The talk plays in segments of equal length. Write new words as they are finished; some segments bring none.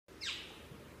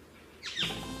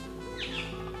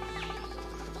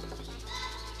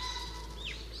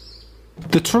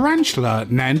The tarantula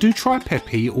Nhandu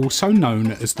Tripepii, also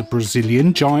known as the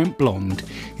Brazilian giant blonde,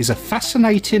 is a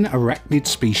fascinating arachnid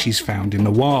species found in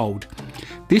the wild.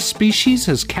 This species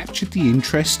has captured the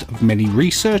interest of many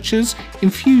researchers,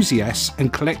 enthusiasts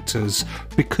and collectors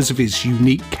because of its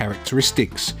unique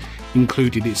characteristics,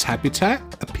 including its habitat,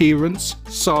 appearance,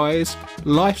 size,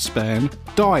 lifespan,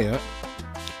 diet,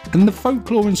 and the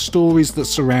folklore and stories that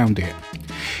surround it.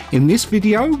 In this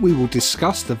video we will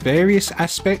discuss the various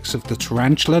aspects of the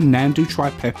tarantula Nhandu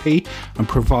Tripepii and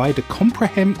provide a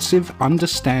comprehensive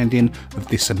understanding of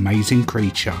this amazing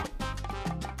creature.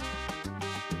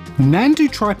 Nhandu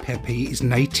Tripepii is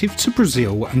native to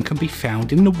Brazil and can be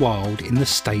found in the wild in the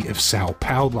state of Sao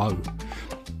Paulo.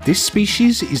 This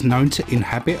species is known to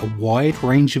inhabit a wide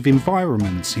range of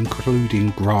environments including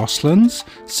grasslands,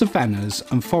 savannas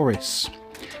and forests.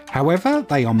 However,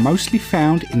 they are mostly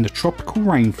found in the tropical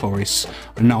rainforests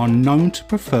and are known to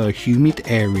prefer humid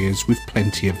areas with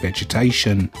plenty of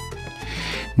vegetation.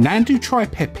 Nhandu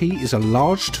Tripepii is a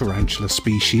large tarantula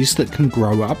species that can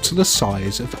grow up to the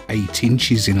size of 8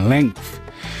 inches in length.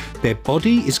 Their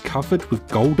body is covered with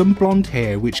golden blonde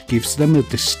hair which gives them a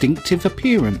distinctive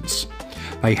appearance.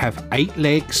 They have 8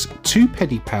 legs, 2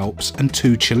 pedipalps and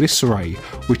 2 chelicerae,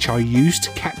 which are used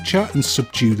to capture and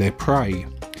subdue their prey.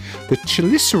 The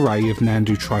chelicerae of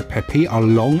Nhandu Tripepii are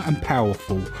long and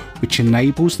powerful, which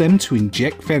enables them to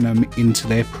inject venom into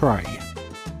their prey.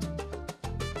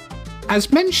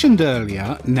 As mentioned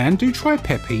earlier, Nhandu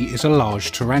Tripepii is a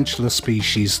large tarantula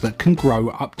species that can grow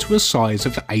up to a size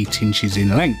of 8 inches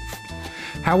in length.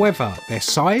 However, their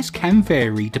size can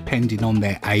vary depending on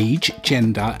their age,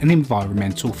 gender and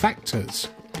environmental factors.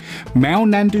 Male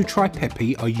Nhandu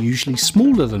Tripepii are usually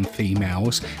smaller than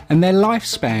females and their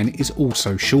lifespan is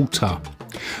also shorter.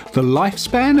 The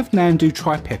lifespan of Nhandu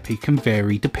Tripepii can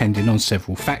vary depending on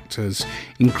several factors,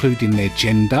 including their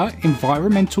gender,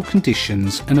 environmental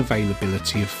conditions and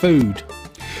availability of food.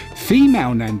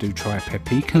 Female Nhandu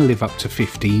Tripepii can live up to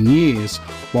 15 years,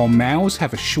 while males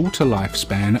have a shorter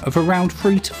lifespan of around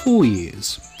 3 to 4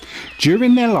 years.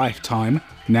 During their lifetime,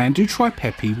 Nhandu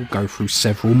Tripepii will go through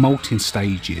several molting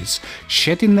stages,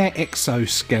 shedding their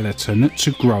exoskeleton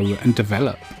to grow and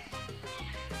develop.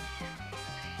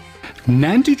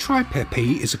 Nhandu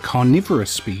Tripepii is a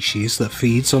carnivorous species that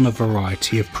feeds on a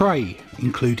variety of prey,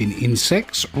 including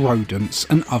insects, rodents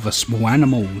and other small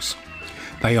animals.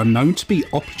 They are known to be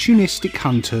opportunistic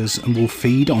hunters and will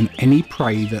feed on any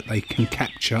prey that they can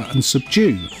capture and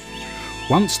subdue.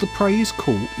 Once the prey is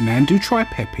caught, Nhandu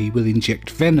Tripepii will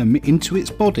inject venom into its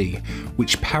body,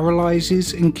 which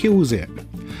paralyses and kills it.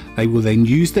 They will then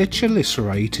use their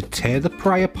chelicerae to tear the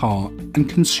prey apart and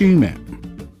consume it.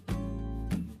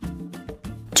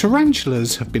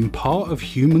 Tarantulas have been part of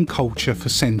human culture for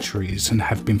centuries and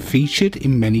have been featured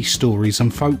in many stories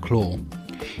and folklore.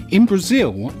 In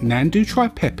Brazil, Nhandu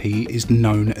Tripepii is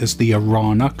known as the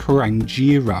Arana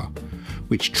carangueira,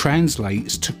 which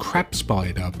translates to crab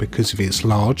spider because of its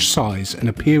large size and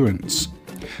appearance.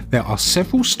 There are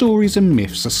several stories and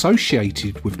myths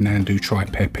associated with Nhandu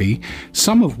Tripepii,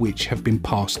 some of which have been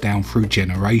passed down through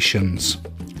generations.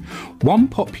 One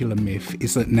popular myth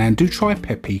is that Nhandu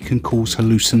Tripepii can cause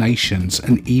hallucinations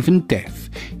and even death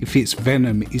if its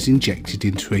venom is injected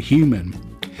into a human.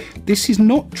 This is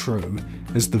not true,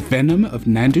 as the venom of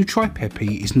Nhandu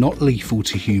Tripepii is not lethal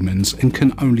to humans and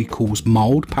can only cause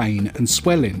mild pain and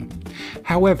swelling.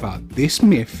 However, this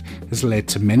myth has led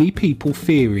to many people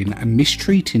fearing and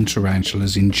mistreating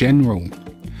tarantulas in general.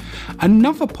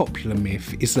 Another popular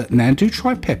myth is that Nhandu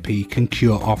Tripepii can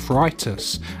cure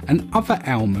arthritis and other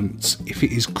ailments if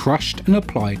it is crushed and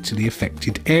applied to the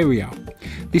affected area.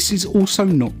 This is also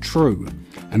not true,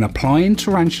 and applying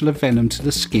tarantula venom to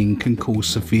the skin can cause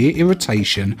severe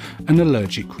irritation and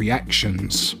allergic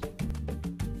reactions.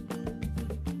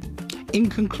 In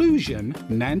conclusion,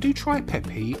 Nhandu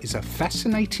Tripepii is a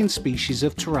fascinating species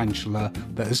of tarantula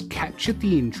that has captured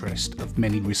the interest of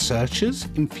many researchers,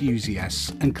 enthusiasts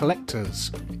and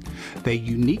collectors. Their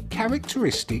unique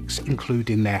characteristics,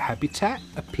 including their habitat,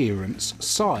 appearance,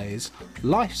 size,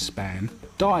 lifespan,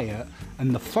 diet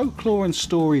and the folklore and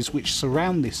stories which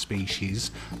surround this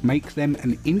species, make them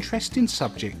an interesting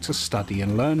subject to study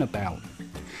and learn about.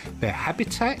 Their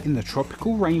habitat in the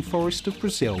tropical rainforest of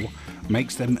Brazil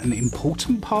makes them an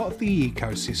important part of the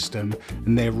ecosystem,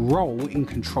 and their role in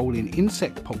controlling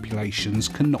insect populations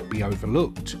cannot be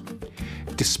overlooked.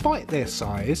 Despite their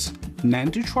size,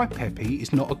 Nhandu Tripepii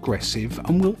is not aggressive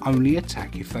and will only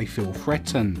attack if they feel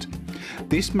threatened.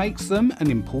 This makes them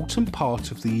an important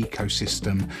part of the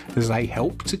ecosystem as they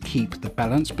help to keep the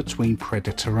balance between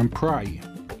predator and prey.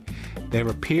 Their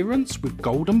appearance with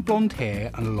golden blonde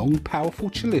hair and long powerful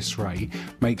chelicerae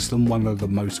makes them one of the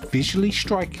most visually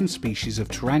striking species of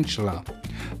tarantula.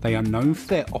 They are known for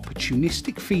their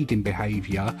opportunistic feeding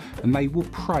behaviour, and they will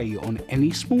prey on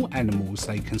any small animals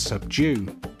they can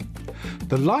subdue.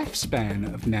 The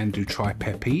lifespan of Nhandu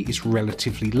Tripepii is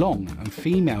relatively long, and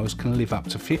females can live up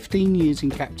to 15 years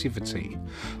in captivity.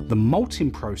 The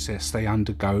molting process they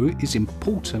undergo is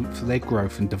important for their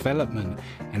growth and development,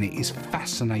 and it is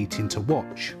fascinating to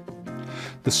watch.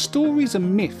 The stories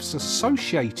and myths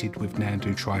associated with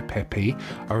Nhandu Tripepii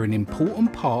are an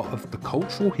important part of the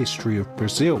cultural history of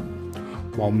Brazil.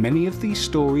 While many of these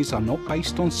stories are not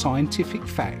based on scientific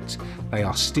fact, they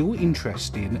are still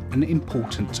interesting and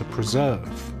important to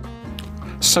preserve.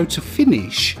 So to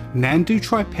finish, Nhandu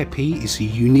Tripepii is a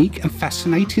unique and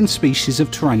fascinating species of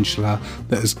tarantula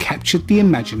that has captured the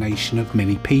imagination of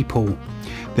many people.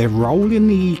 Their role in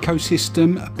the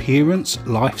ecosystem, appearance,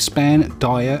 lifespan,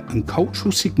 diet and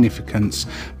cultural significance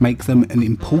make them an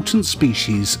important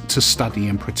species to study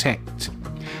and protect.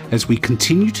 As we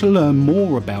continue to learn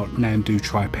more about Nhandu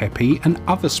Tripepii and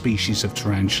other species of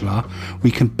tarantula,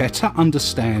 we can better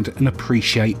understand and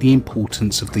appreciate the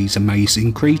importance of these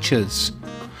amazing creatures.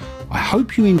 I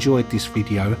hope you enjoyed this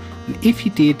video, and if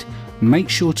you did, make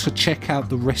sure to check out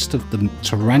the rest of the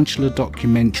tarantula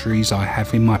documentaries I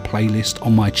have in my playlist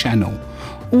on my channel.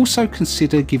 Also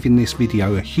consider giving this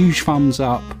video a huge thumbs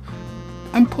up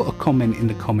and put a comment in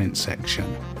the comment section.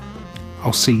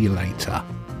 I'll see you later.